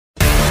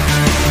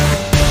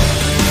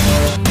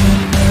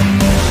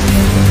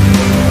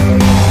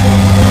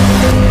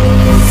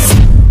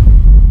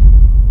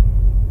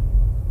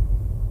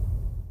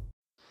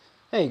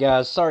Hey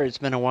guys, sorry it's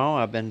been a while.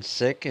 I've been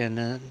sick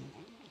and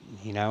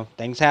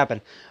things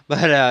happen.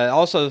 But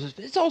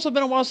it's also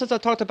been a while since I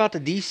talked about the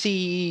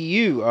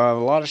DCEU. A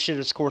lot of shit,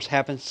 of course,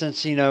 happened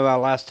since I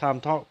last time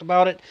talked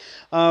about it.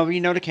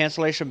 The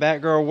cancellation of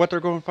Batgirl, what they're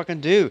going to fucking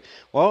do.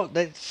 Well,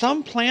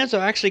 some plans have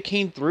actually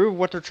came through.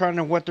 What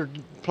they're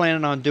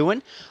planning on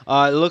doing.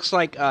 It looks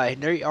like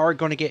they are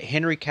going to get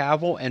Henry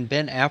Cavill and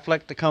Ben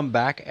Affleck to come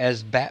back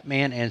as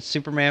Batman and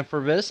Superman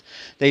for this.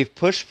 They've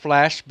pushed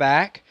Flash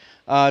back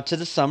to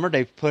the summer.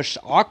 They've pushed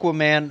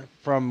Aquaman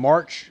from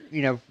March,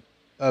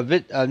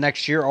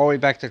 next year all the way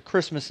back to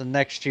Christmas of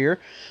next year,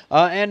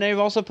 and they've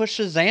also pushed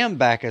Shazam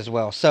back as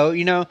well. So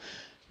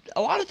a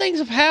lot of things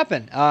have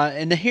happened.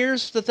 And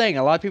here's the thing: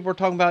 a lot of people are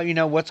talking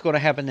about what's going to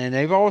happen, and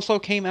they've also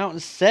came out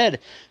and said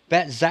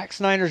that Zack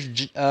Snyder's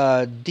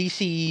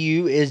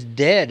DCEU is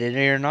dead, and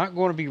they're not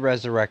going to be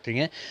resurrecting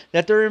it.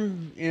 That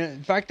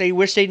in fact, they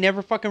wish they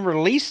never fucking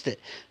released it,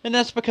 and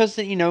that's because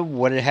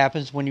what it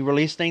happens when you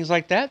release things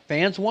like that.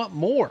 Fans want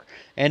more,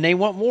 and they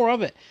want more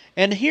of it.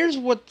 And here's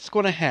what's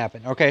going to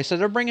happen. Okay, so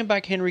they're bringing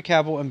back Henry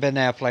Cavill and Ben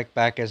Affleck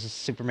back as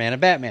Superman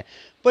and Batman,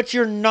 but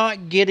you're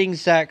not getting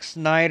Zack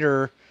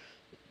Snyder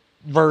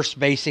verse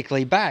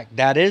basically back.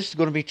 That is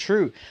going to be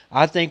true.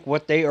 I think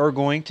what they are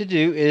going to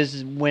do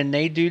is when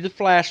they do the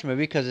Flash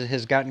movie, because it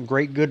has gotten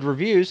great good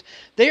reviews,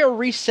 they are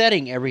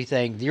resetting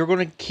everything. You're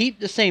going to keep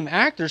the same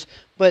actors,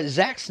 but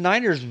Zack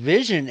Snyder's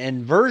vision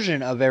and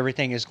version of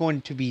everything is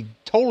going to be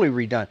totally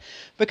redone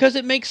because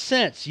it makes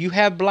sense. You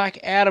have Black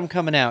Adam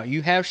coming out,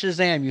 you have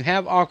Shazam, you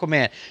have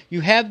Aquaman,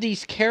 you have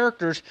these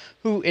characters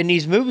who in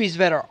these movies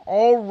that are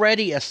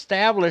already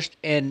established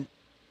and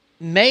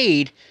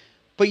made,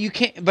 but you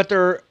can't. But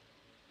they're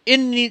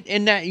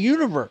in that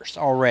universe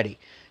already.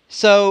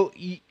 So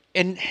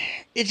and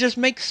it just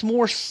makes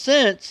more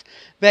sense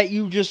that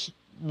you just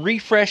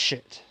refresh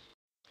it.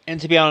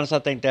 And to be honest, I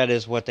think that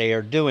is what they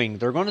are doing.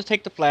 They're going to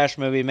take the Flash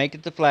movie, make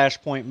it the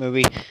Flashpoint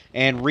movie,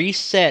 and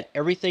reset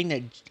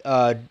everything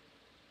that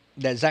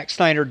Zack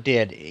Snyder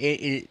did.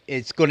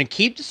 It's going to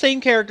keep the same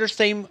characters,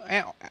 same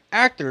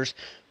actors,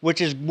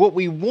 which is what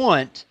we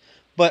want.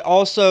 But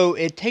also,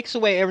 it takes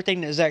away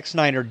everything that Zack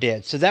Snyder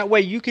did. So that way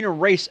you can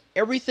erase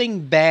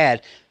everything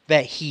bad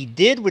that he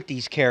did with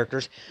these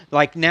characters.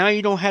 Like, now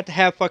you don't have to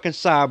have fucking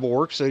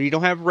Cyborg, so you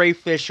don't have Ray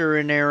Fisher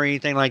in there or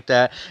anything like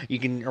that. You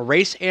can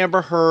erase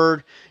Amber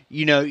Heard.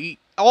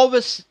 All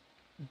this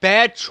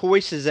bad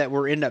choices that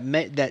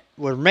that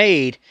were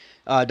made,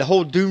 the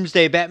whole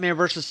Doomsday, Batman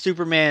versus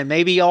Superman,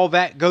 maybe all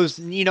that goes,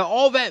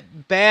 all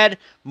that bad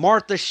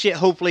Martha shit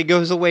hopefully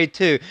goes away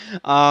too.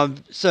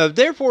 So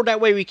therefore,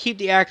 that way we keep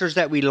the actors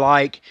that we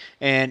like,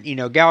 and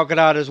Gal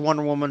Gadot as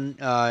Wonder Woman,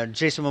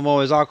 Jason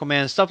Momoa as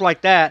Aquaman, stuff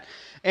like that,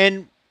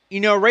 and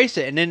erase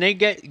it. And then they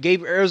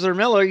gave Ezra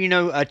Miller,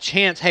 a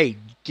chance. Hey,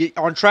 get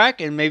on track,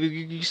 and maybe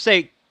you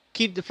say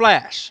keep the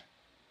Flash.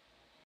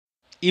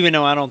 Even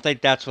though I don't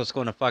think that's what's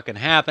going to fucking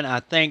happen,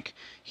 I think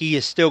he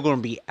is still going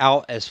to be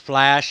out as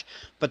Flash.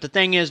 But the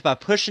thing is, by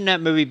pushing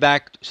that movie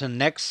back to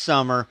next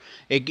summer,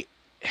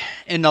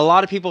 in a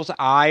lot of people's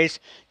eyes,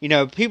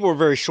 people are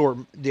very short.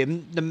 The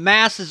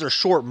masses are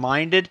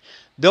short-minded.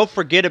 They'll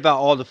forget about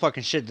all the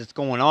fucking shit that's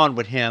going on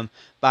with him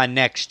by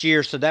next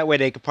year. So that way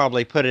they could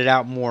probably put it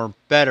out more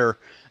better.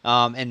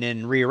 And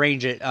then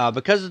rearrange it.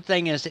 Because the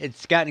thing is,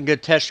 it's gotten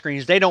good test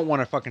screens. They don't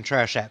want to fucking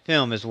trash that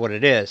film, is what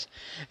it is.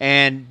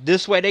 And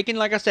this way, they can,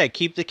 like I said,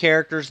 keep the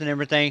characters and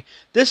everything.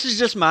 This is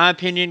just my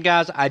opinion,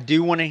 guys. I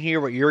do want to hear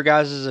what your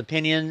guys'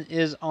 opinion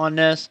is on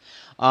this.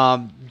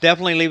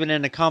 Definitely leave it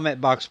in the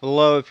comment box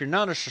below. If you're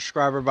not a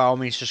subscriber, by all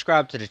means,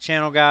 subscribe to the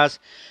channel, guys.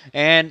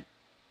 And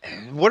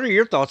what are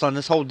your thoughts on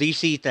this whole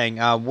DC thing?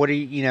 What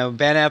do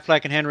Ben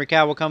Affleck and Henry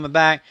Cavill coming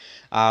back?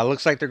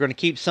 Looks like they're going to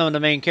keep some of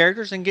the main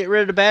characters and get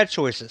rid of the bad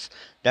choices.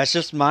 That's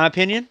just my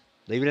opinion.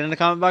 Leave it in the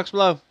comment box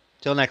below.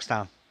 Till next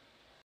time.